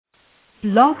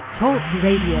Blog Talk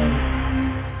Radio.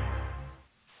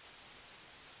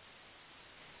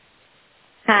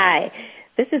 Hi,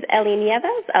 this is Ellie Nieves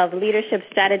of Leadership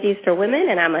Strategies for Women,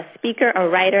 and I'm a speaker, a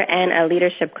writer, and a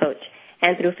leadership coach.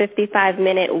 And through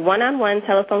 55-minute one-on-one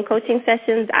telephone coaching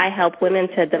sessions, I help women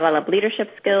to develop leadership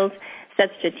skills,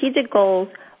 set strategic goals,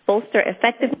 bolster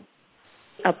effective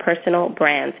a personal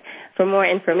brand. For more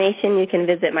information, you can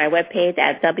visit my webpage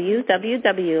at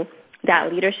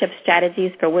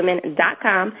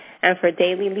www.leadershipstrategiesforwomen.com, and for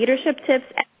daily leadership tips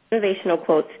and motivational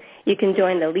quotes, you can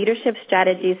join the Leadership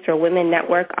Strategies for Women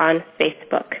Network on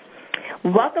Facebook.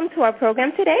 Welcome to our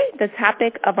program today. The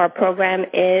topic of our program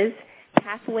is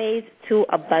Pathways to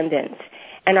Abundance,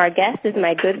 and our guest is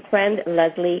my good friend,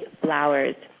 Leslie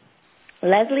Flowers.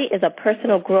 Leslie is a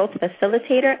personal growth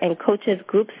facilitator and coaches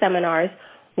group seminars,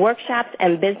 workshops,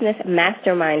 and business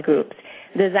mastermind groups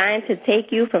designed to take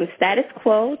you from status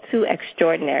quo to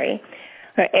extraordinary.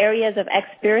 Her areas of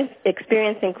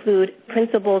experience include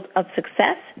principles of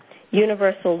success,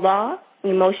 universal law,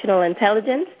 emotional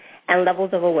intelligence, and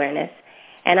levels of awareness.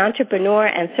 An entrepreneur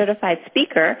and certified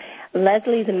speaker,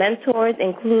 Leslie's mentors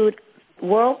include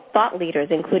world thought leaders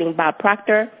including Bob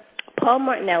Proctor, Paul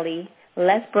Martinelli,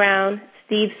 Les Brown,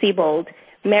 Steve Siebold,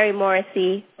 Mary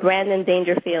Morrissey, Brandon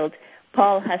Dangerfield,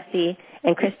 Paul Hutsey,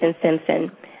 and Christian Simpson.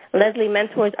 Leslie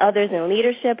mentors others in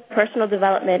leadership, personal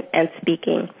development, and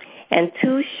speaking. And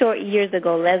 2 short years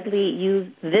ago, Leslie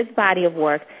used this body of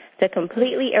work to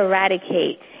completely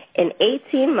eradicate, in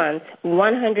 18 months,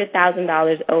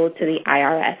 $100,000 owed to the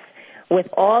IRS. With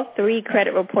all 3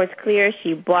 credit reports clear,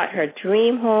 she bought her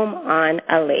dream home on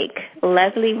a lake.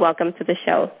 Leslie, welcome to the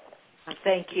show.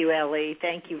 Thank you, Ellie.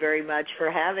 Thank you very much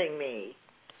for having me.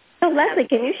 So, Leslie,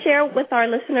 can you share with our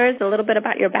listeners a little bit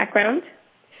about your background?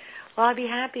 Well, I'd be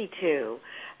happy to.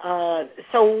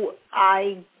 So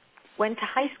I went to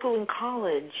high school and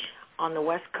college on the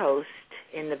West Coast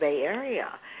in the Bay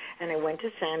Area, and I went to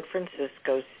San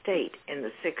Francisco State in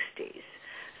the 60s.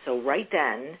 So right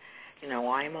then, you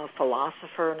know, I'm a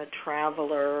philosopher and a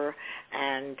traveler,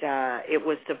 and it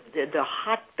was the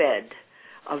hotbed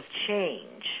of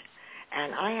change.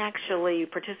 And I actually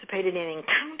participated in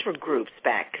encounter groups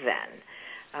back then,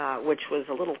 which was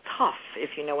a little tough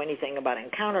if you know anything about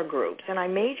encounter groups. And I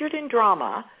majored in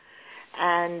drama,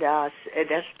 and at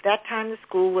that time the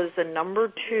school was the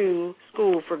number 2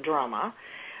 school for drama.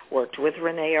 Worked with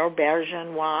René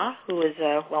Aubergenois, who is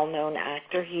a well-known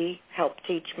actor. He helped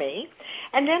teach me.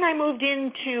 And then I moved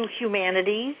into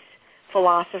humanities,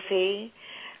 philosophy,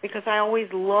 because I always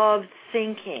loved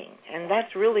thinking. And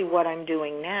that's really what I'm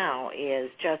doing now, is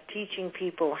just teaching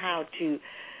people how to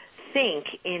think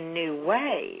in new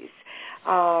ways.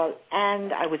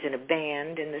 And I was in a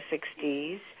band in the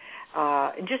 60s.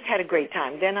 And just had a great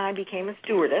time. Then I became a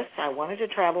stewardess. I wanted to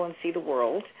travel and see the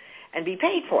world and be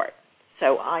paid for it.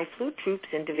 So I flew troops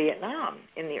into Vietnam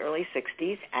in the early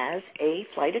 60s as a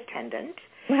flight attendant.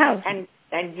 Wow. And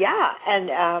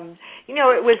you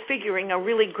know, it was figuring a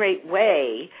really great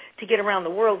way to get around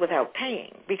the world without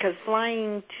paying, because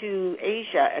flying to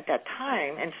Asia at that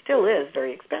time, and still is,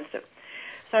 very expensive.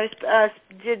 So I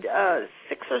did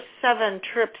 6 or 7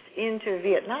 trips into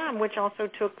Vietnam, which also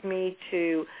took me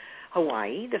to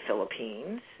Hawaii, the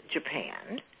Philippines,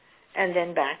 Japan, and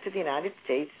then back to the United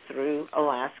States through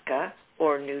Alaska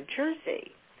or New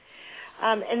Jersey.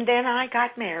 And then I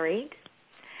got married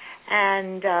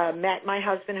and met my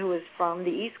husband, who was from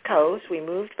the East Coast. We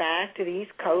moved back to the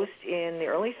East Coast in the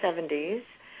early 70s.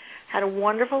 Had a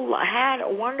wonderful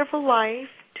life,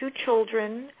 2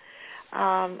 children,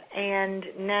 and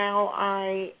now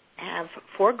I have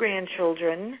 4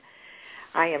 grandchildren.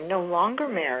 I am no longer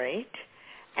married,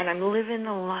 and I'm living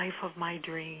the life of my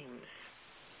dreams.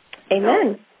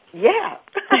 Amen. So, yeah.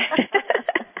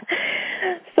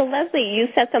 So, Leslie, you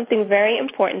said something very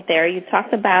important there. You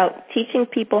talked about teaching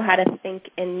people how to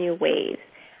think in new ways.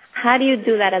 How do you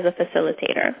do that as a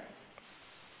facilitator?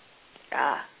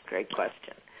 Great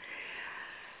question.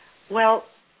 Well,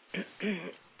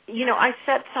 you know, I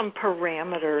set some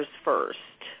parameters first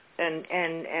and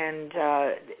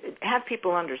have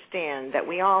people understand that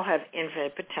we all have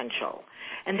infinite potential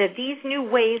and that these new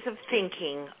ways of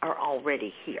thinking are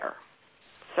already here.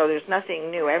 So there's nothing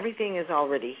new. Everything is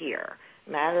already here.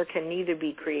 Matter can neither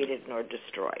be created nor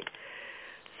destroyed.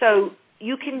 So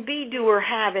you can be, do, or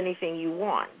have anything you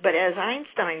want. But as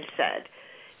Einstein said,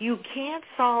 you can't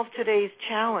solve today's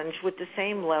challenge with the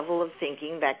same level of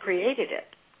thinking that created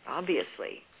it,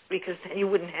 obviously, because then you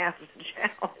wouldn't have the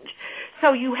challenge.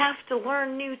 So you have to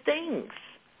learn new things.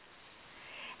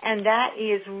 And that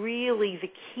is really the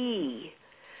key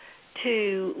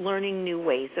to learning new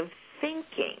ways of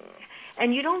thinking.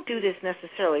 And you don't do this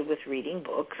necessarily with reading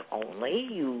books only.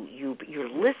 You're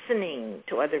listening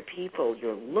to other people.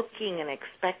 You're looking and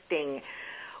expecting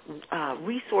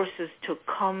resources to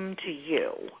come to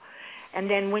you. And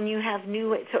then when you have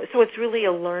so it's really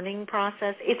a learning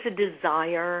process. It's a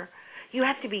desire. You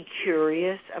have to be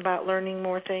curious about learning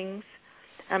more things.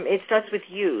 It starts with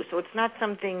you, so it's not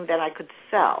something that I could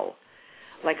sell.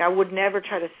 Like I would never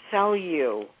try to sell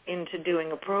you into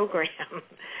doing a program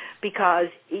because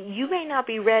you may not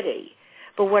be ready.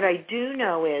 But what I do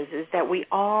know is that we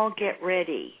all get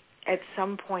ready at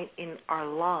some point in our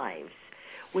lives.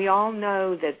 We all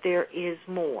know that there is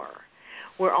more.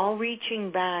 We're all reaching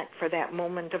back for that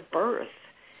moment of birth.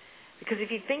 Because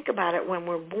if you think about it, when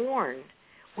we're born,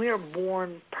 we are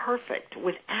born perfect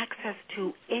with access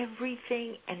to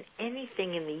everything and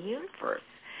anything in the universe.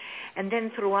 And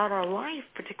then throughout our life,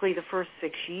 particularly the first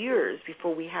 6 years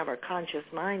before we have our conscious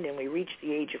mind and we reach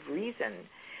the age of reason,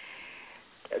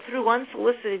 through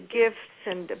unsolicited gifts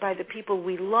and by the people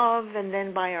we love and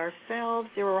then by ourselves,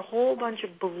 there are a whole bunch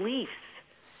of beliefs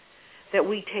that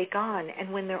we take on.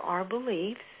 And when there are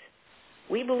beliefs,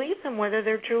 we believe them whether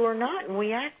they're true or not, and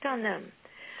we act on them.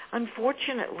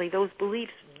 Unfortunately, those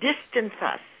beliefs distance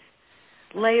us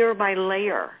layer by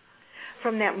layer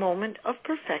from that moment of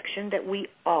perfection that we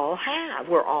all have.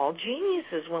 We're all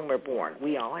geniuses when we're born.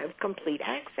 We all have complete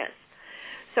access.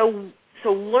 So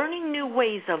learning new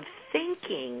ways of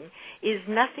thinking is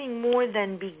nothing more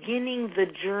than beginning the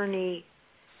journey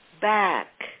back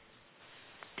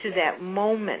to that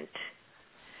moment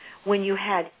when you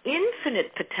had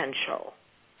infinite potential.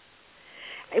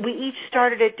 We each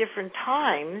started at different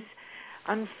times.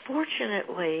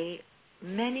 Unfortunately,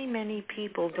 many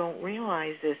people don't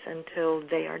realize this until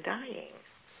they are dying.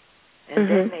 And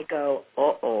then they go,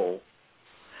 uh-oh.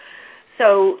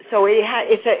 So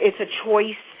it's a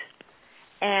choice,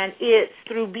 and it's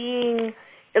through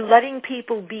letting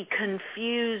people be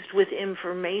confused with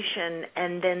information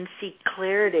and then seek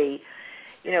clarity.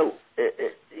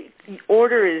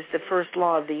 Order is the first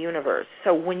law of the universe.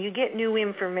 So when you get new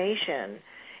information,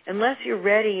 unless you're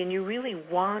ready and you really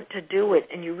want to do it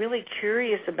and you're really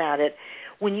curious about it,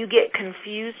 when you get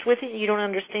confused with it, you don't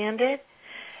understand it,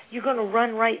 you're going to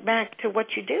run right back to what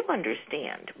you do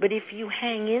understand. But if you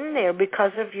hang in there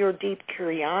because of your deep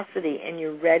curiosity and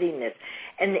your readiness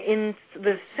and in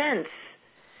the sense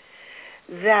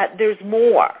that there's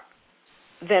more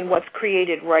than what's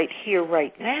created right here,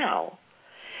 right now,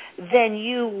 then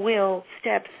you will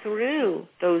step through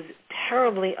those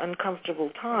terribly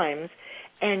uncomfortable times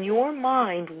and your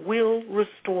mind will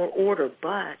restore order,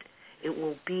 but it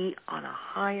will be on a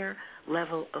higher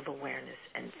level of awareness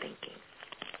and thinking.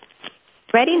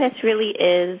 Readiness really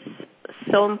is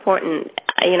so important.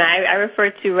 I refer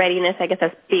to readiness, I guess,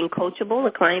 as being coachable,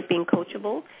 a client being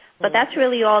coachable. But that's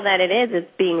really all that it is.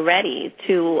 It's being ready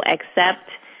to accept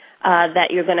that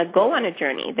you're going to go on a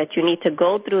journey, that you need to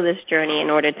go through this journey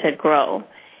in order to grow.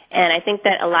 And I think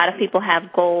that a lot of people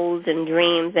have goals and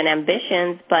dreams and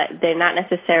ambitions, but they're not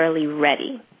necessarily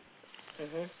ready.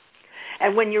 Mm-hmm.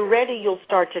 And when you're ready, you'll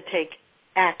start to take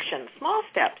action, small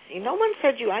steps. No one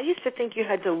said I used to think you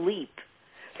had to leap.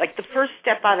 Like the first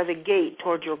step out of the gate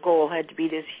toward your goal had to be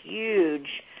this huge,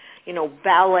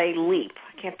 ballet leap.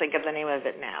 I can't think of the name of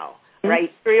it now,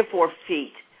 right? 3 or 4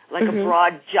 feet, like a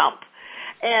broad jump.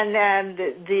 And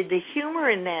the humor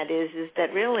in that is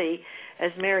that really,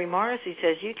 as Mary Morrissey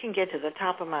says, you can get to the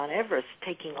top of Mount Everest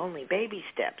taking only baby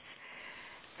steps,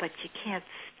 but you can't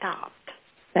stop.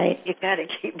 Right. You got to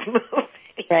keep moving.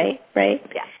 Right.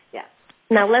 Yeah.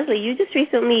 Now, Leslie, you just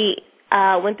recently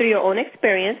went through your own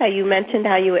experience. How you mentioned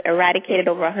how you eradicated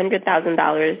over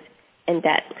 $100,000 in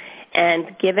debt.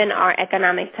 And given our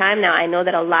economic time now, I know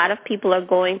that a lot of people are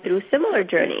going through similar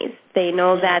journeys. They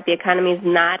know that the economy is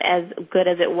not as good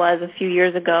as it was a few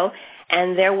years ago,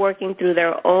 and they're working through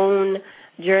their own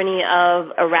journey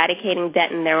of eradicating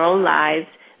debt in their own lives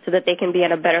so that they can be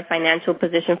in a better financial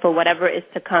position for whatever is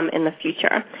to come in the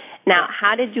future. Now,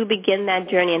 how did you begin that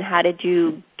journey, and how did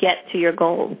you get to your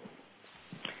goal?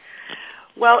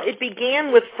 Well, it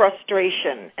began with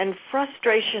frustration, and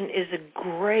frustration is a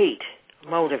great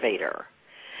motivator.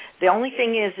 The only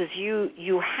thing is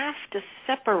you have to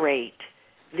separate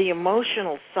the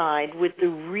emotional side with the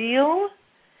real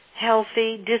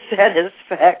healthy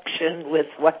dissatisfaction with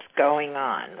what's going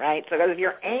on, right? So if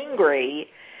you're angry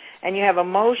and you have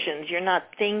emotions, you're not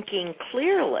thinking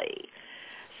clearly.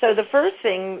 So the first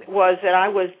thing was that I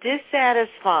was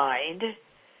dissatisfied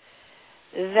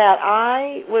that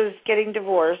I was getting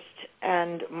divorced,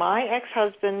 and my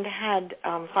ex-husband had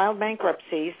filed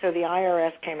bankruptcy, so the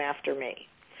IRS came after me.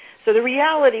 So the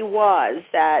reality was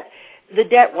that the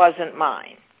debt wasn't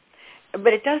mine.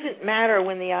 But it doesn't matter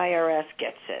when the IRS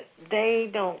gets it. They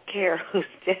don't care whose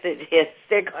debt it is.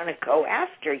 They're going to go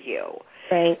after you.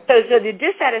 Right. So the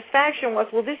dissatisfaction was,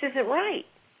 well, this isn't right.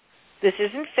 This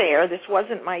isn't fair. This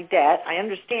wasn't my debt. I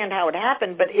understand how it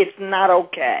happened, but it's not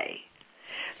okay.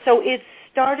 So it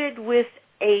started with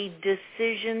a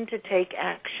decision to take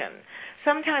action.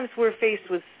 Sometimes we're faced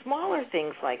with smaller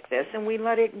things like this, and we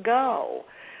let it go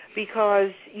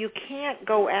because you can't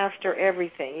go after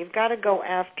everything. You've got to go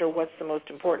after what's the most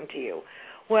important to you.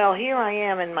 Well, here I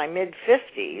am in my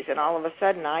mid-50s, and all of a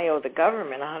sudden I owe the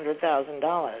government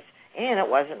 $100,000, and it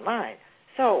wasn't mine,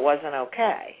 so it wasn't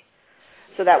okay.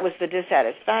 So that was the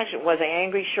dissatisfaction. Was I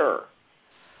angry? Sure.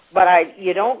 But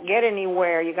you don't get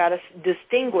anywhere. You got to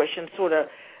distinguish and sort of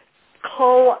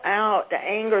cull out the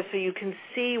anger so you can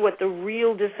see what the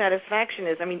real dissatisfaction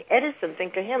is. I mean, Edison,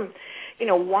 think of him.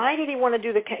 Why did he want to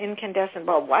do the incandescent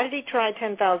bulb? Why did he try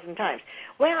 10,000 times?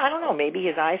 Well, I don't know. Maybe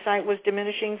his eyesight was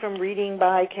diminishing from reading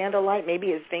by candlelight.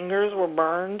 Maybe his fingers were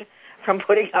burned from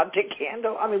putting out the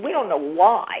candle. I mean, we don't know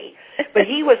why, but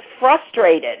he was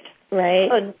frustrated.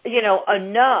 Right.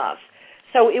 Enough.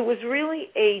 So it was really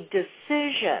a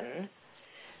decision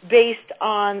based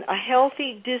on a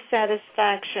healthy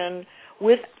dissatisfaction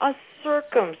with a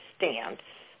circumstance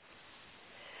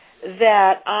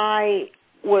that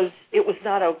it was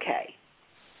not okay.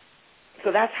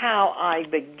 So that's how I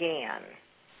began.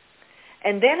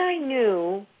 And then I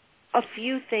knew a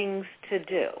few things to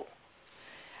do.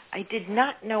 I did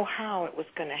not know how it was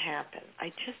going to happen.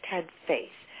 I just had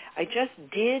faith. I just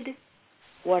did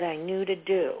what I knew to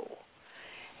do.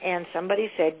 And somebody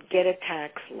said, get a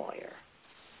tax lawyer.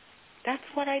 That's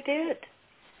what I did.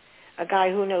 A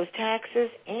guy who knows taxes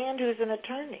and who's an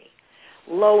attorney.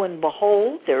 Lo and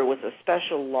behold, there was a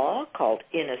special law called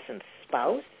innocent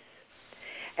spouse.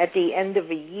 At the end of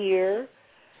a year,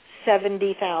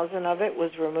 $70,000 of it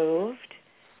was removed.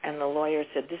 And the lawyer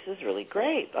said, this is really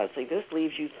great, Leslie. This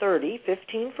leaves you $30,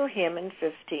 $15 for him and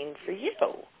 $15 for you.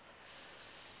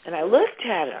 And I looked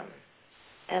at him,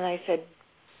 and I said,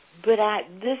 but I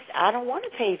don't want to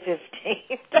pay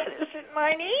 $15. That isn't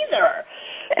mine either.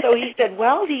 So he said,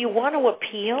 well, do you want to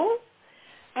appeal?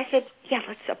 I said, yeah,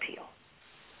 let's appeal.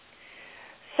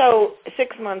 So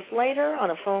 6 months later,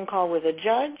 on a phone call with a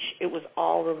judge, it was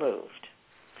all removed.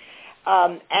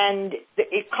 And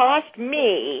it cost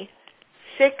me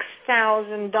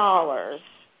 $6,000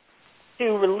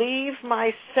 to relieve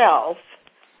myself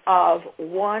of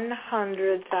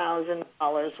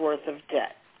 $100,000 worth of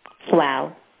debt.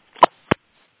 Wow.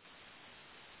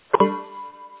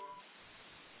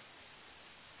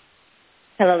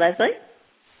 Hello, Leslie?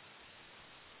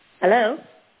 Hello?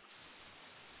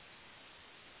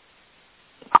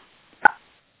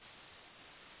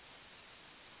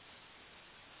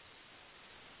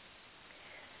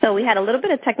 So we had a little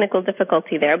bit of technical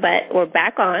difficulty there, but we're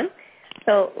back on.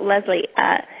 So, Leslie,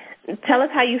 tell us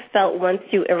how you felt once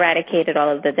you eradicated all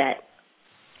of the debt.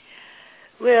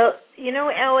 Well,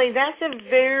 Ellie, that's a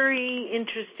very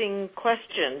interesting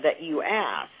question that you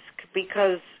ask,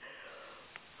 because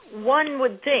one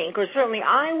would think, or certainly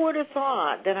I would have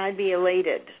thought, that I'd be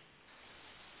elated.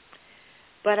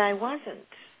 But I wasn't.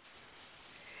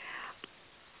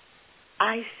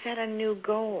 I set a new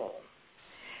goal.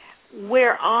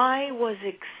 Where I was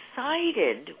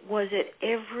excited was at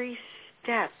every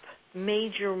step,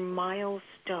 major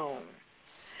milestone.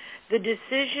 The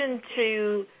decision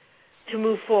to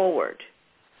move forward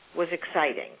was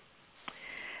exciting.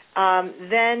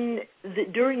 Then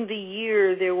during the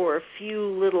year, there were a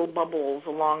few little bubbles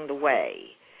along the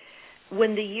way.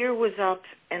 When the year was up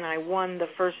and I won the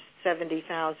first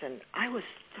 $70,000, I was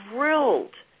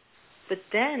thrilled. But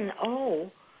then,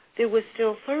 there was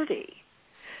still $30,000.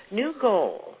 New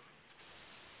goal.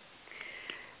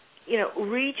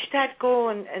 Reach that goal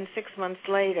and 6 months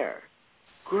later.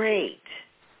 Great.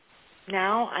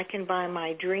 Now I can buy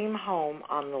my dream home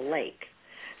on the lake.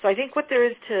 So I think what there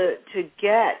is to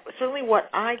get, certainly what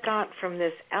I got from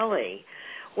this, Ellie,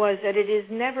 was that it is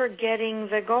never getting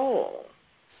the goal.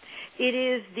 It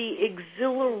is the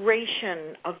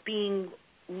exhilaration of being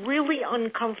really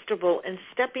uncomfortable and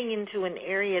stepping into an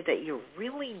area that you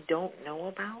really don't know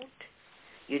about.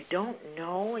 You don't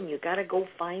know, and you got to go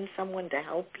find someone to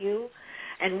help you.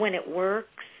 And when it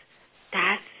works,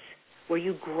 that's where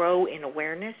you grow in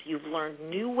awareness. You've learned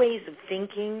new ways of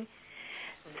thinking.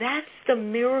 That's the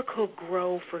miracle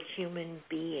grow for human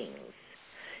beings.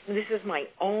 And this is my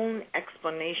own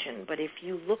explanation, but if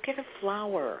you look at a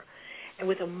flower, and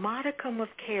with a modicum of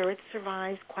care, it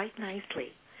survives quite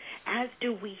nicely, as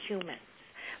do we humans.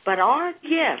 But our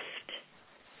gift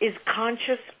is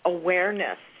conscious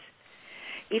awareness.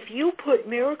 if you put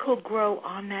Miracle-Gro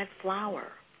on that flower,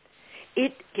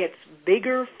 it gets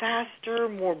bigger, faster,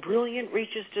 more brilliant,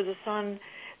 reaches to the sun,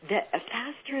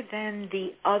 faster than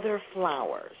the other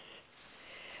flowers.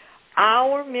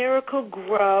 Our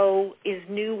Miracle-Gro is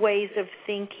new ways of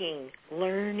thinking,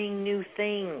 learning new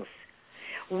things.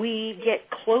 We get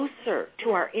closer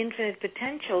to our infinite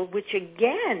potential, which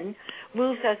again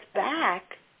moves us back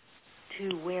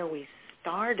to where we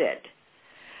started.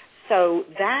 So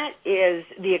that is,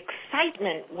 the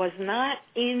excitement was not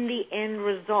in the end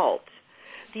result.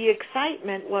 The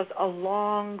excitement was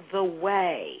along the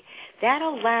way. That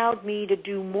allowed me to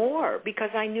do more because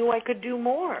I knew I could do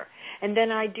more. And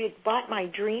then I bought my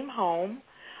dream home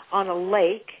on a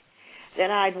lake that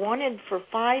I'd wanted for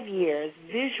 5 years,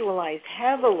 visualized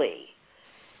heavily,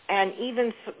 and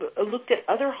even looked at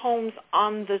other homes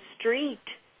on the street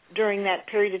during that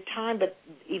period of time, but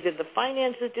either the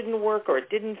finances didn't work or it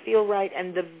didn't feel right,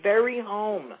 and the very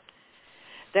home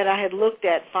that I had looked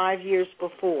at 5 years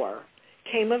before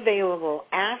came available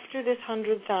after this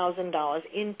 $100,000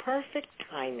 in perfect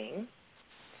timing,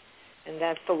 and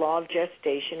that's the law of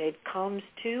gestation. It comes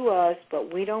to us,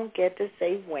 but we don't get to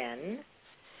say when.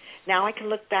 Now I can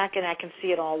look back and I can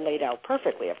see it all laid out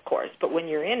perfectly, of course, but when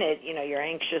you're in it, you're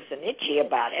anxious and itchy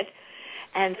about it.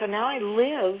 And so now I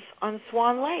live on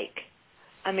Swan Lake.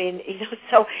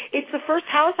 So it's the first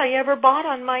house I ever bought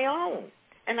on my own,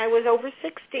 and I was over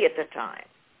 60 at the time.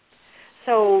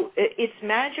 So it's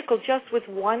magical just with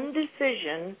one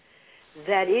decision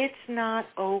that it's not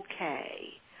okay.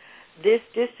 This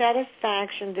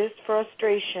dissatisfaction, this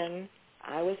frustration,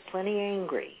 I was plenty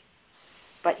angry.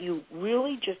 But you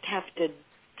really just have to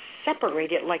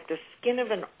separate it like the skin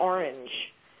of an orange,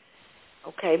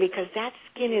 okay, because that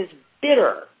skin is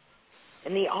bitter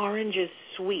and the orange is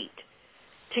sweet.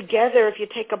 Together, if you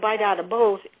take a bite out of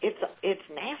both, it's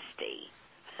nasty.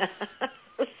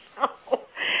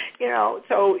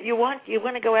 So you want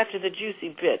to go after the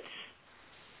juicy bits.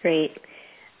 Great.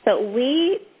 So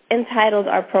we entitled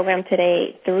our program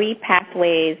today, 3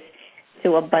 Pathways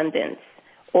to Abundance,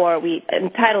 or we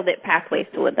entitled it Pathways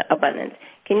to Abundance.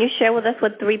 Can you share with us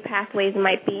what 3 pathways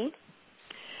might be?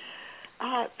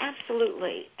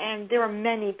 Absolutely. And there are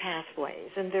many pathways,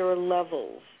 and there are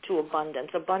levels to abundance.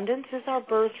 Abundance is our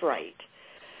birthright.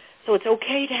 So it's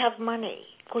okay to have money.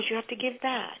 Of course, you have to give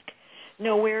back.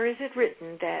 Nowhere is it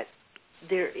written that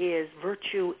there is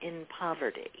virtue in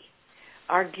poverty.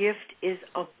 Our gift is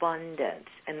abundance.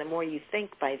 And the more you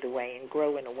think, by the way, and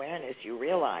grow in awareness, you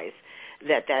realize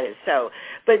that is so.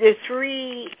 But there's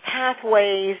 3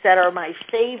 pathways that are my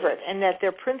favorite, and that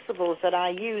they're principles that I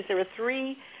use. There are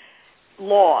 3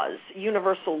 laws,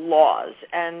 universal laws,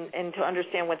 and to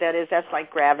understand what that is, that's like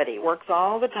gravity. It works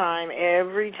all the time,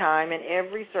 every time, in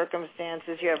every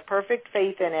circumstances. You have perfect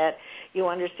faith in it. You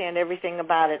understand everything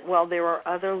about it. Well, there are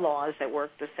other laws that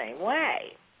work the same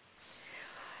way.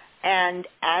 And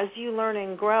as you learn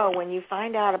and grow, when you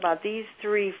find out about these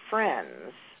 3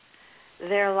 friends,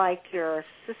 they're like your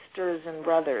sisters and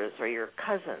brothers or your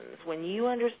cousins. When you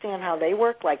understand how they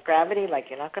work like gravity, like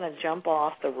you're not going to jump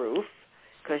off the roof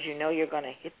because you know you're going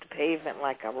to hit the pavement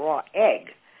like a raw egg.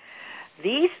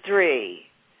 These 3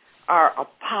 are a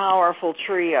powerful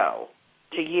trio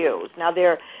to use. Now,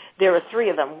 there are 3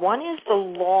 of them. One is the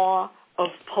law of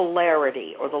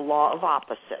polarity, or the law of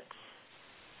opposites.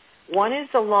 One is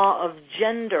the law of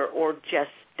gender or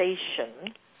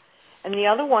gestation, and the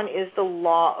other one is the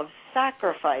law of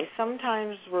sacrifice,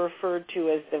 sometimes referred to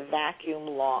as the vacuum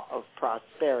law of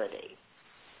prosperity.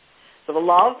 So the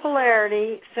law of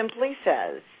polarity simply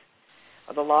says,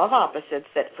 or the law of opposites,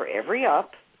 that for every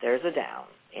up, there's a down.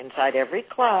 Inside every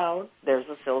cloud, there's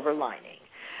a silver lining.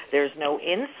 There's no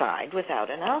inside without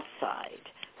an outside.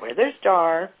 Where there's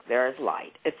dark, there's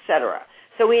light, etc.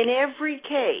 So in every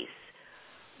case,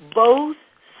 both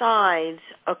sides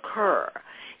occur.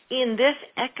 In this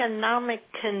economic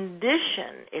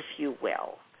condition, if you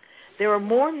will, there are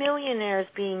more millionaires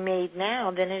being made now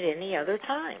than at any other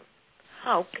time.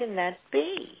 How can that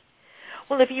be?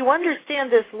 Well, if you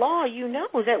understand this law, you know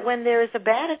that when there is a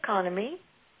bad economy,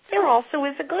 there also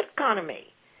is a good economy.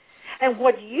 And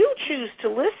what you choose to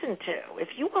listen to, if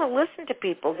you want to listen to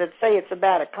people that say it's a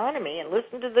bad economy and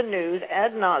listen to the news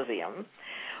ad nauseum,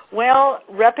 well,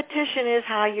 repetition is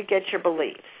how you get your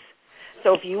beliefs.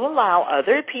 So if you allow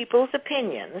other people's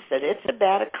opinions that it's a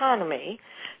bad economy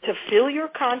to fill your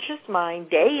conscious mind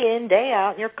day in, day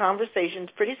out in your conversations,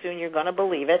 pretty soon you're going to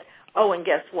believe it. Oh, and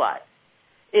guess what?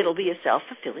 It'll be a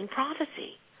self-fulfilling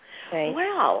prophecy. Right.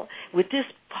 Well, with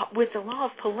the law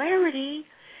of polarity,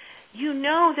 you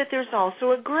know that there's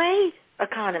also a gray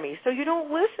economy. So you don't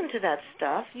listen to that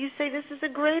stuff. You say this is a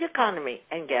great economy.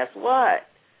 And guess what?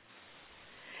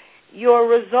 your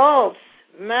results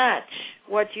match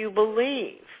what you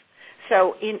believe.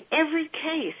 So in every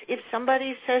case, if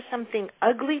somebody says something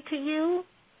ugly to you,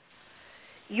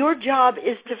 your job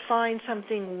is to find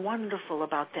something wonderful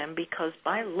about them, because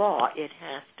by law it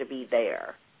has to be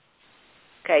there.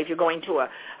 Okay, if you're going to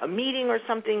a meeting or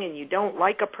something and you don't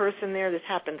like a person there, this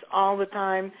happens all the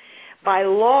time, by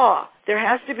law there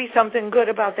has to be something good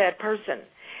about that person.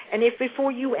 And if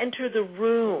before you enter the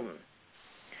room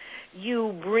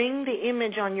you bring the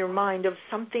image on your mind of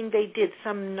something they did,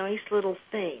 some nice little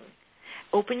thing,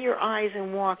 open your eyes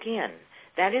and walk in.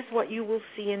 That is what you will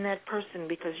see in that person,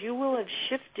 because you will have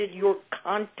shifted your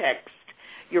context,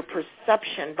 your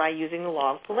perception, by using the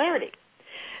law of polarity.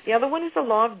 The other one is the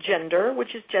law of gender,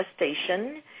 which is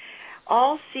gestation.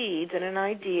 All seeds in an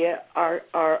idea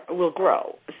will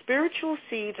grow. Spiritual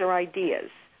seeds are ideas.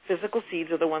 Physical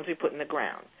seeds are the ones we put in the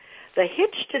ground. The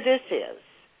hitch to this is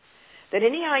that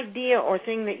any idea or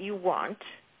thing that you want,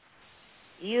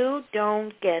 you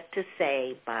don't get to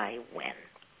say by when.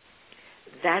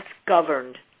 That's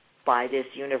governed by this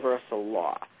universal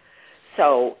law.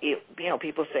 So,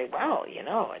 people say, well,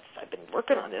 I've been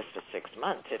working on this for 6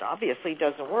 months. It obviously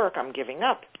doesn't work. I'm giving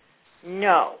up.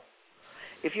 No.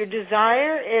 If your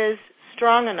desire is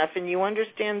strong enough and you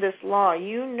understand this law,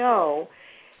 you know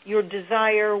your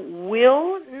desire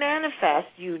will manifest.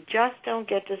 You just don't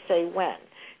get to say when.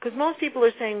 Because most people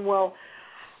are saying, well,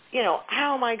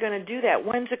 how am I going to do that?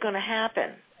 When's it going to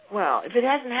happen? Well, if it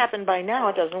hasn't happened by now,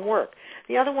 it doesn't work.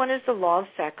 The other one is the law of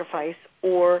sacrifice,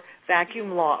 or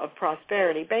vacuum law of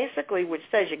prosperity, basically, which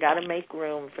says you got to make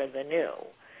room for the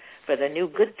new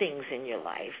good things in your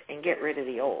life, and get rid of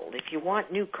the old. If you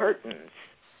want new curtains,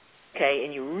 okay,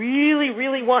 and you really,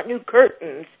 really want new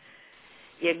curtains,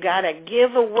 you got to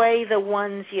give away the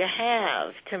ones you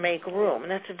have to make room.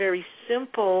 And that's a very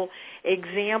simple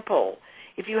example.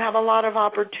 If you have a lot of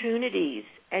opportunities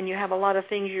and you have a lot of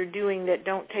things you're doing that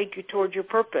don't take you toward your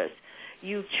purpose,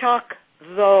 you chuck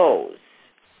those.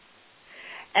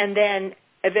 And then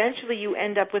eventually you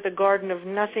end up with a garden of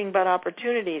nothing but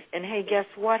opportunities. And hey, guess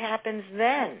what happens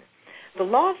then? The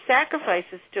law of sacrifice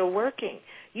is still working.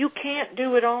 You can't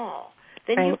do it all.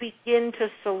 Then you begin to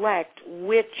select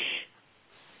which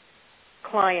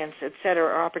clients, et cetera,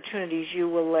 or opportunities you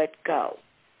will let go.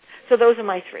 So those are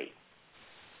my three.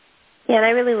 Yeah, and I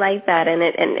really like that,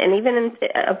 and even in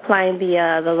applying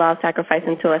the law of sacrifice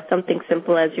into something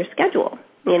simple as your schedule.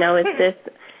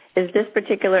 Is this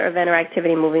particular event or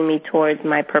activity moving me towards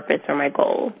my purpose or my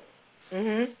goal?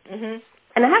 And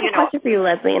I have a question for you,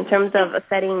 Leslie, in terms of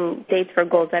setting dates for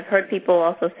goals. I've heard people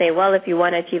also say, well, if you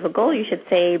want to achieve a goal, you should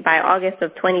say by August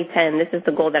of 2010, this is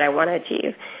the goal that I want to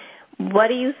achieve. What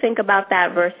do you think about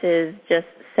that versus just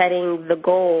setting the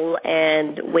goal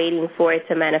and waiting for it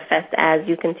to manifest as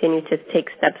you continue to take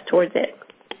steps towards it?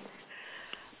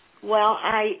 Well,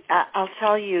 I'll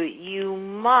tell you, you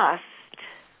must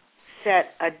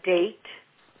set a date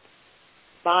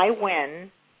by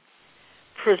when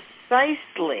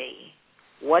precisely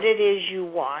what it is you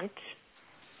want,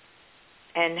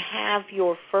 and have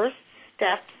your first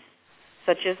steps,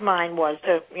 such as mine was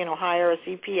to, hire a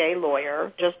CPA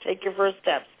lawyer. Just take your first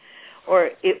steps, or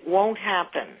it won't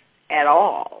happen at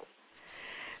all.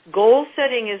 Goal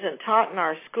setting isn't taught in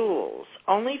our schools.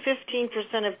 Only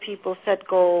 15% of people set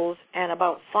goals, and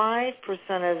about 5%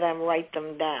 of them write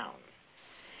them down.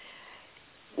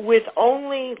 With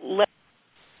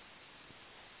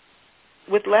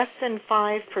less than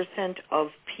 5% of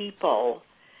people,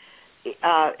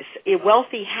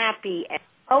 wealthy, happy, and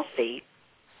healthy,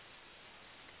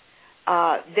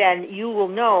 then you will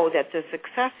know that the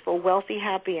successful, wealthy,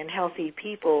 happy, and healthy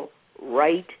people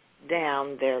write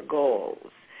down their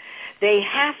goals. They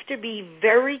have to be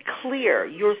very clear.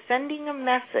 You're sending a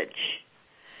message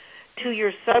to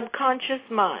your subconscious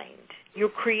mind. You're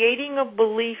creating a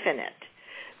belief in it.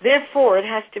 Therefore, it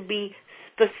has to be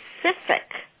specific.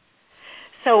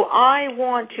 So I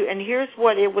want to, and here's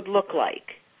what it would look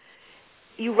like.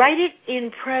 You write it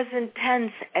in present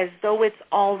tense as though it's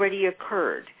already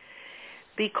occurred.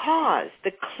 Because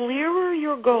the clearer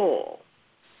your goal,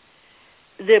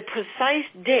 the precise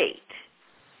date,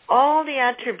 all the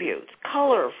attributes,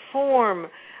 color, form,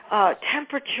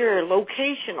 temperature,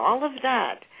 location, all of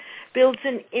that builds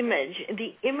an image.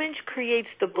 The image creates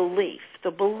the belief.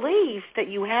 The belief that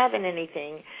you have in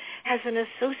anything has an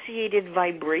associated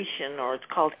vibration, or it's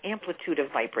called amplitude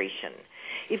of vibration.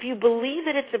 If you believe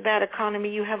that it's a bad economy,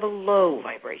 you have a low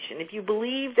vibration. If you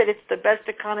believe that it's the best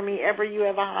economy ever, you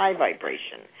have a high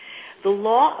vibration. The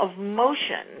law of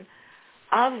motion,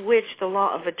 of which the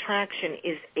law of attraction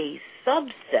is a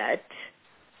subset,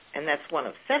 and that's one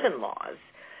of 7 laws,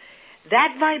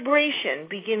 that vibration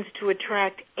begins to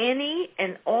attract any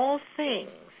and all things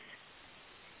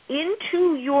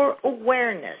into your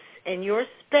awareness and your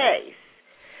space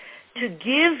to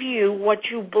give you what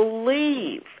you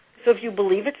believe. So if you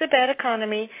believe it's a bad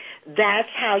economy, that's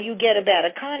how you get a bad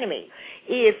economy.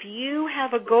 If you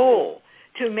have a goal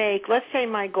to make, let's say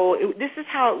my goal, this is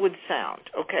how it would sound,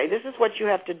 okay? This is what you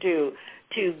have to do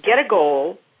to get a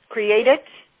goal, create it,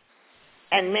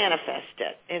 and manifest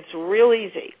it. It's real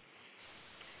easy.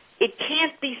 It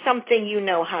can't be something you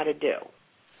know how to do.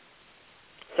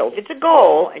 So if it's a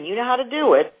goal and you know how to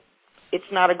do it,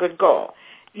 it's not a good goal.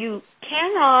 You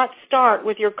cannot start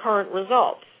with your current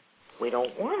results. We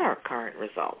don't want our current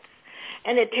results.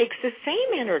 And it takes the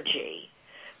same energy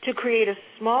to create a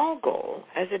small goal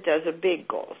as it does a big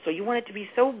goal. So you want it to be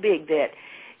so big that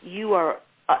you are,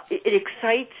 it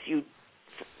excites you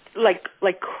like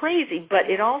crazy, but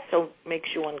it also makes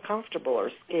you uncomfortable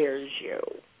or scares you,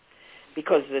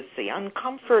 because it's the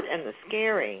uncomfort and the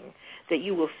scaring that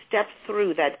you will step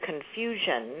through that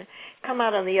confusion, come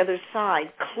out on the other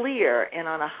side clear and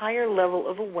on a higher level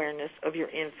of awareness of your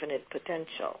infinite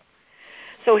potential.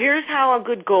 So here's how a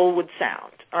good goal would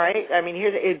sound, all right? I mean,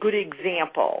 here's a good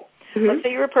example. Mm-hmm. Let's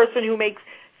say you're a person who makes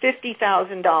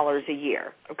 $50,000 a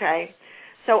year, okay?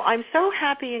 So I'm so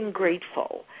happy and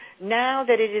grateful now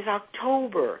that it is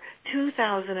October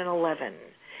 2011,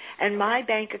 and my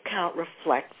bank account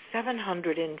reflects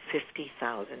 $750,000.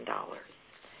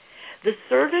 The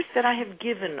service that I have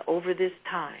given over this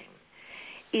time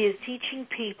is teaching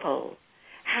people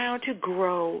how to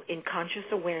grow in conscious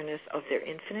awareness of their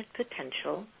infinite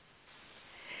potential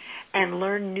and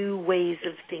learn new ways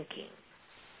of thinking.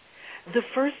 The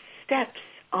first steps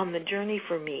on the journey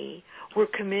for me were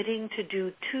committing to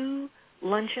do 2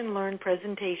 lunch and learn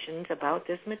presentations about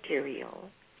this material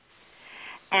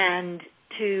and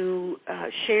to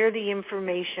share the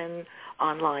information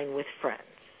online with friends.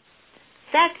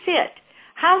 That's it.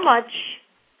 How much,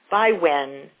 by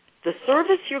when, the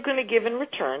service you're going to give in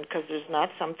return, because there's not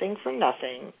something for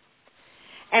nothing,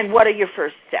 and what are your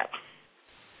first steps?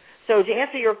 So to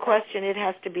answer your question, it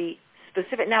has to be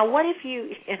specific. Now, what if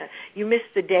you miss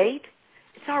the date?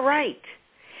 It's all right.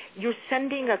 You're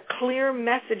sending a clear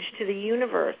message to the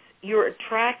universe. You're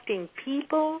attracting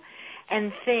people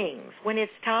and things. When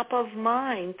it's top of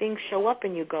mind, things show up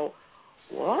and you go,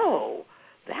 whoa,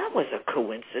 that was a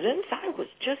coincidence. I was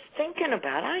just thinking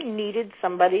about it. I needed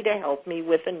somebody to help me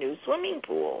with a new swimming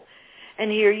pool.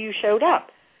 And here you showed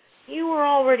up. You were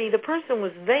already, the person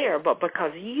was there, but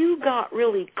because you got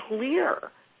really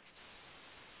clear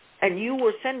and you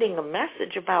were sending a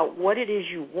message about what it is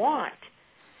you want,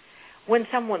 when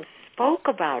someone spoke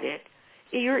about it,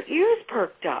 your ears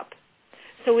perked up.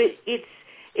 So it's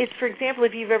for example,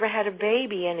 if you've ever had a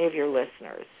baby, any of your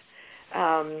listeners,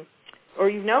 or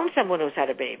you've known someone who's had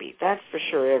a baby, that's for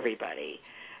sure everybody.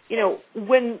 You know,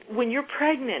 when you're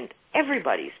pregnant,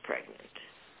 everybody's pregnant.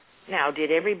 Now,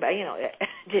 did everybody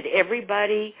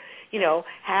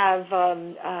have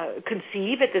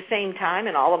conceive at the same time,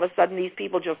 and all of a sudden these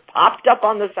people just popped up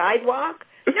on the sidewalk?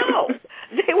 No,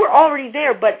 they were already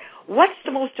there. But what's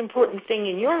the most important thing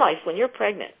in your life when you're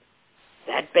pregnant?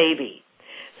 That baby.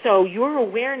 So your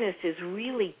awareness is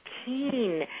really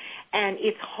keen, and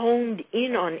it's honed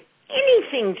in on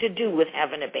anything to do with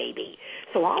having a baby.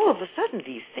 So all of a sudden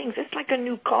these things, it's like a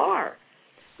new car.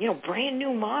 You know, brand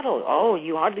new model. Oh,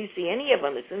 you hardly see any of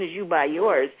them. As soon as you buy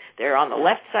yours, they're on the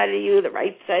left side of you, the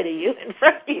right side of you, in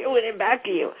front of you, and in back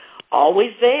of you.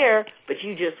 Always there, but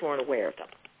you just weren't aware of them.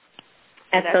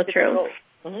 That's so true.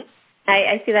 Mm-hmm.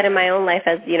 I see that in my own life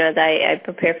as, you know, as I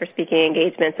prepare for speaking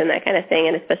engagements and that kind of thing,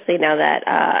 and especially now that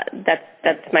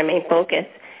that's my main focus.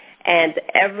 And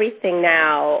everything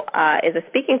now is a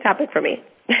speaking topic for me.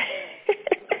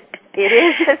 It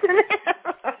is, isn't it?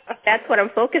 That's what I'm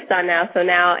focused on now. So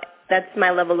now that's my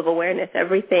level of awareness.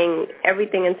 Everything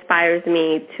inspires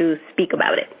me to speak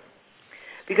about it.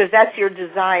 Because that's your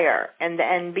desire.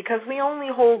 And because we only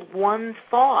hold one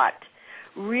thought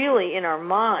really in our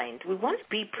mind, we want to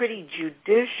be pretty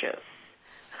judicious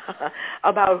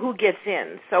about who gets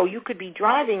in. So you could be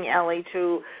driving, Ellie,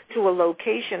 to a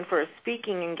location for a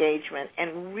speaking engagement,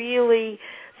 and really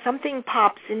something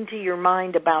pops into your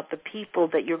mind about the people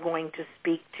that you're going to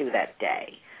speak to that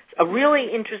day. A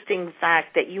really interesting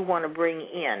fact that you want to bring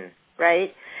in,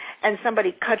 right? And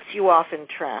somebody cuts you off in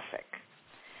traffic.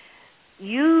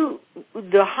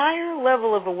 The higher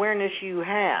level of awareness you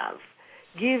have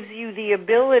gives you the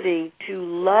ability to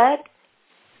let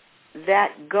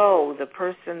that go, the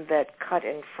person that cut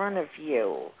in front of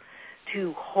you,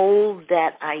 to hold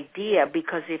that idea,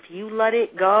 because if you let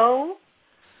it go,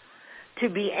 to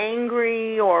be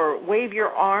angry or wave your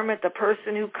arm at the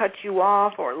person who cut you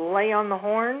off or lay on the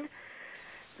horn,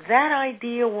 that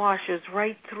idea washes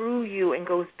right through you and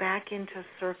goes back into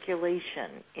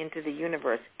circulation, into the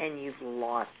universe, and you've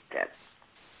lost it.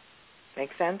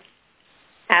 Make sense?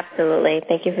 Absolutely.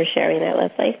 Thank you for sharing that,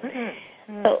 Leslie.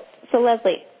 Mm-hmm. So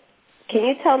Leslie, can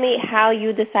you tell me how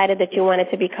you decided that you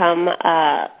wanted to become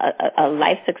a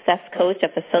life success coach, a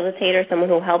facilitator, someone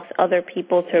who helps other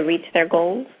people to reach their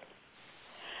goals?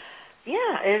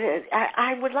 Yeah,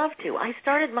 I would love to. I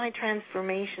started my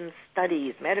transformation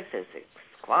studies, metaphysics,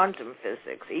 quantum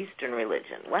physics, Eastern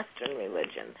religion, Western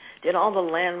religion, did all the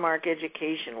landmark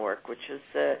education work, which is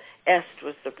EST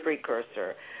was the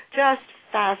precursor. Just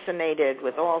fascinated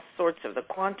with all sorts of the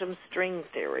quantum string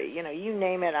theory. You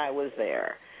name it, I was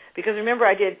there. Because remember,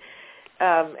 I did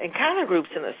encounter groups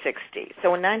in the 60s.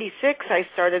 So in 96, I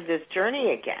started this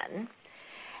journey again.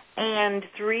 And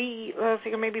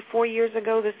maybe 4 years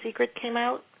ago, The Secret came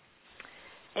out.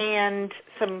 And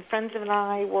some friends and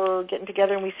I were getting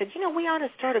together, and we said, we ought to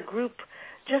start a group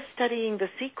just studying The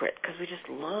Secret, because we just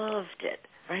loved it,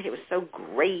 right? It was so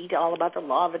great, all about the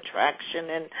law of attraction,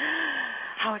 and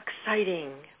how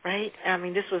exciting, right? I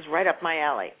mean, this was right up my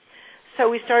alley. So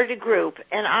we started a group,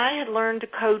 and I had learned to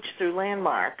coach through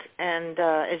Landmark and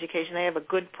education. They have a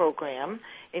good program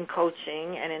in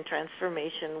coaching and in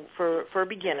transformation for a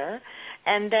beginner.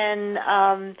 And then,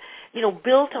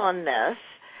 built on this,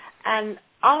 and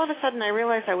all of a sudden I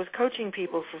realized I was coaching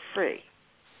people for free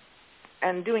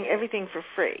and doing everything for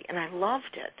free, and I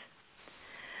loved it.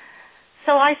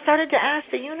 So I started to ask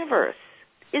the universe,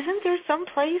 isn't there some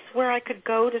place where I could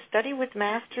go to study with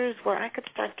masters where I could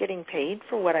start getting paid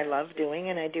for what I love doing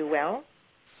and I do well?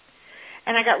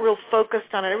 And I got real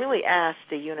focused on it. I really asked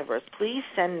the universe, please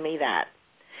send me that.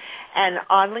 And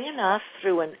oddly enough,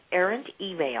 through an errant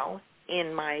email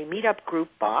in my meetup group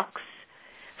box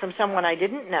from someone I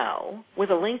didn't know, with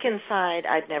a link inside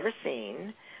I'd never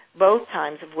seen, both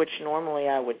times of which normally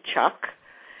I would chuck,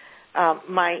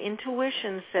 my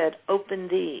intuition said, open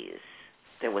these.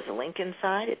 There was a link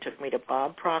inside. It took me to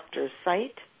Bob Proctor's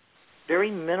site,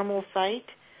 very minimal site.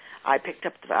 I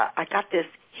got this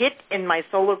hit in my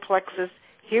solar plexus.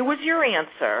 Here was your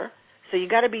answer. So you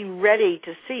got to be ready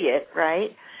to see it,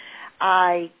 right?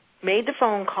 I made the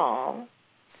phone call.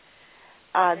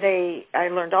 I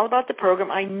learned all about the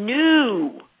program. I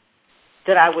knew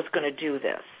that I was going to do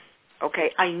this.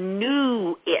 Okay, I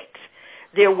knew it.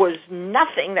 There was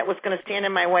nothing that was going to stand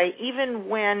in my way, even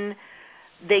when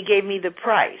they gave me the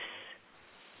price,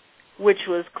 which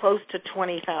was close to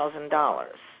 $20,000.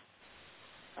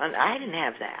 And I didn't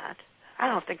have that. I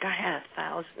don't think I had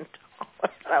 $1,000.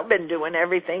 I've been doing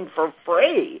everything for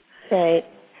free. Right.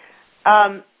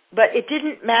 But it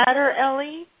didn't matter,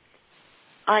 Ellie.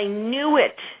 I knew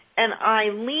it, and I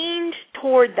leaned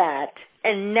toward that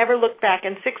and never looked back.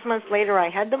 And 6 months later, I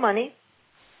had the money,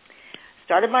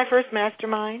 started my first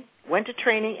mastermind, went to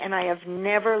training, and I have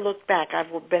never looked back.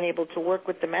 I've been able to work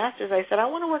with the masters. I said, I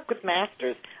want to work with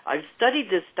masters. I've studied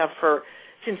this stuff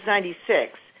since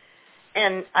 96.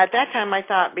 And at that time, I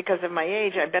thought, because of my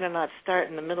age, I better not start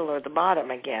in the middle or the bottom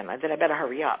again. I better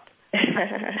hurry up.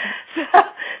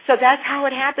 So that's how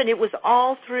it happened. It was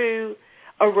all through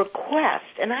a request.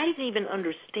 And I didn't even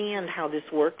understand how this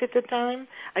worked at the time.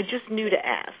 I just knew to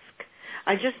ask.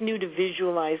 I just knew to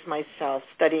visualize myself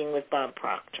studying with Bob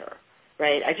Proctor.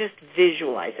 Right? I just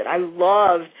visualized it. I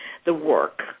loved the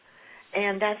work.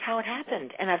 And that's how it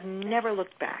happened. And I've never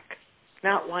looked back.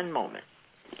 Not one moment.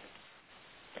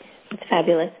 It's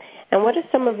fabulous. And what are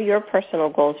some of your personal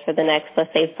goals for the next,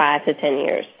 let's say, 5 to 10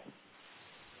 years?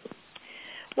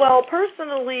 Well,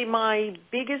 personally, my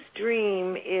biggest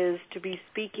dream is to be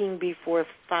speaking before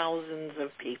thousands of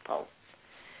people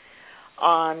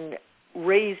on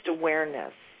raised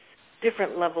awareness,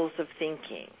 different levels of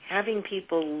thinking, having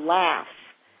people laugh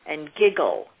and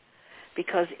giggle,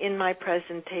 because in my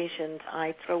presentations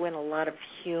I throw in a lot of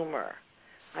humor.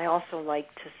 I also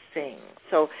like to sing.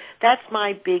 So that's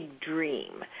my big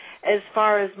dream. As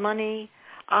far as money,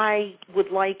 I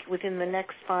would like within the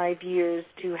next 5 years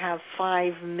to have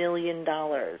 $5 million,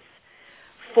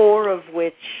 4 of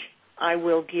which I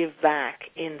will give back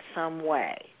in some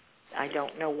way. I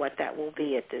don't know what that will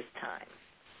be at this time.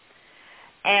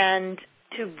 And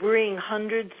to bring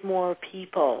hundreds more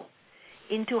people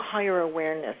into higher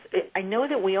awareness. I know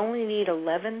that we only need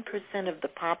 11% of the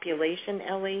population,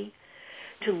 Ellie,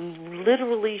 to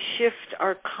literally shift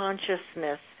our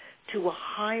consciousness to a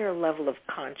higher level of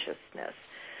consciousness.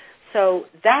 So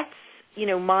that's,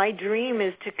 my dream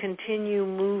is to continue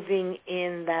moving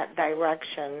in that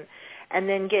direction and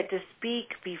then get to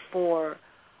speak before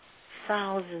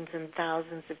thousands and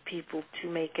thousands of people to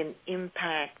make an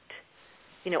impact,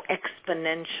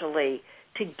 exponentially,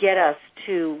 to get us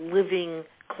to living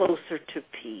closer to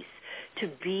peace, to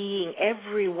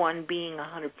everyone being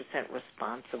 100%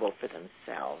 responsible for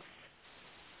themselves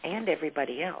and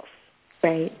everybody else.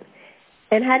 Right.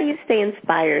 And how do you stay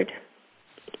inspired?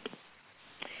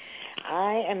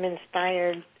 I am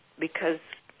inspired because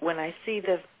when I see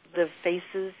the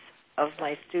faces of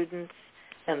my students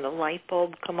and the light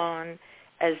bulb come on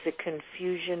as the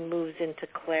confusion moves into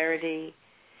clarity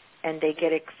and they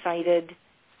get excited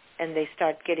and they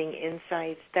start getting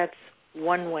insights, that's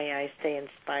one way I stay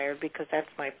inspired because that's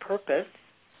my purpose.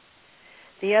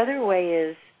 The other way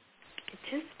is it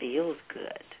just feels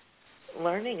good.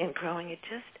 Learning and growing, it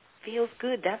just feels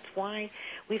good. That's why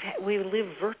we live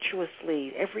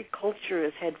virtuously. Every culture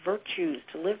has had virtues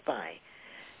to live by.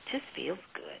 It just feels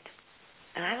good.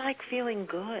 And I like feeling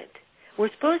good.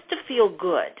 We're supposed to feel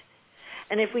good.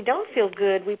 And if we don't feel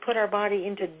good, we put our body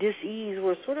into dis-ease.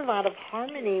 We're sort of out of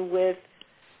harmony with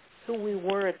who we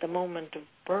were at the moment of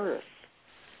birth.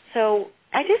 So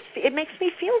it makes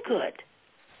me feel good.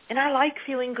 And I like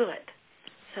feeling good.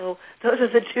 So those are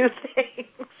the two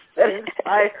things that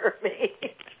inspire me.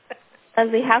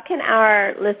 Leslie, how can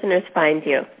our listeners find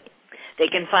you? They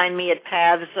can find me at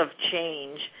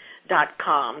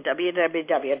pathsofchange.com,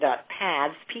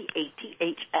 www.paths,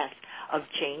 P-A-T-H-S, of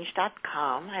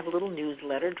change.com. I have a little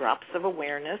newsletter, Drops of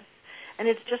Awareness, and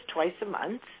it's just twice a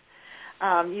month.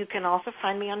 You can also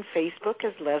find me on Facebook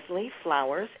as Leslie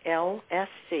Flowers,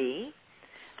 LSC.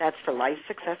 That's for Life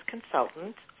Success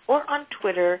Consultant. Or on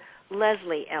Twitter,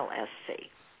 Leslie LSC.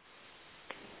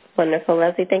 Wonderful,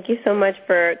 Leslie. Thank you so much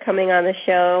for coming on the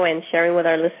show and sharing with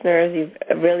our listeners. You've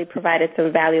really provided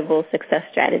some valuable success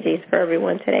strategies for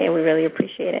everyone today, and we really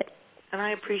appreciate it. And I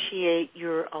appreciate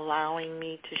your allowing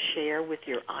me to share with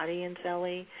your audience,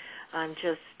 Ellie. I'm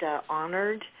just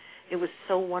honored. It was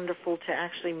so wonderful to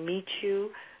actually meet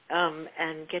you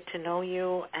and get to know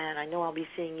you, and I know I'll be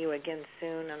seeing you again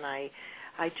soon, and I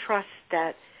trust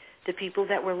that the people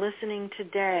that were listening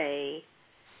today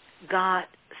got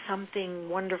something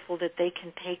wonderful that they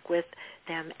can take with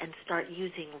them and start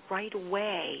using right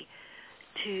away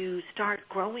to start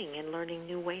growing and learning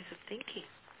new ways of thinking.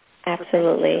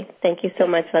 Absolutely. So thank you so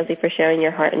much, Leslie, for sharing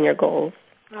your heart and your goals.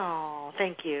 Oh,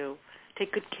 thank you.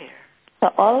 Take good care.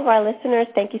 For all of our listeners,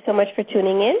 thank you so much for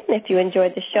tuning in. If you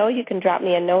enjoyed the show, you can drop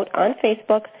me a note on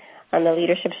Facebook on the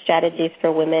Leadership Strategies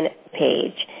for Women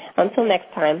page. Until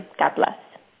next time, God bless.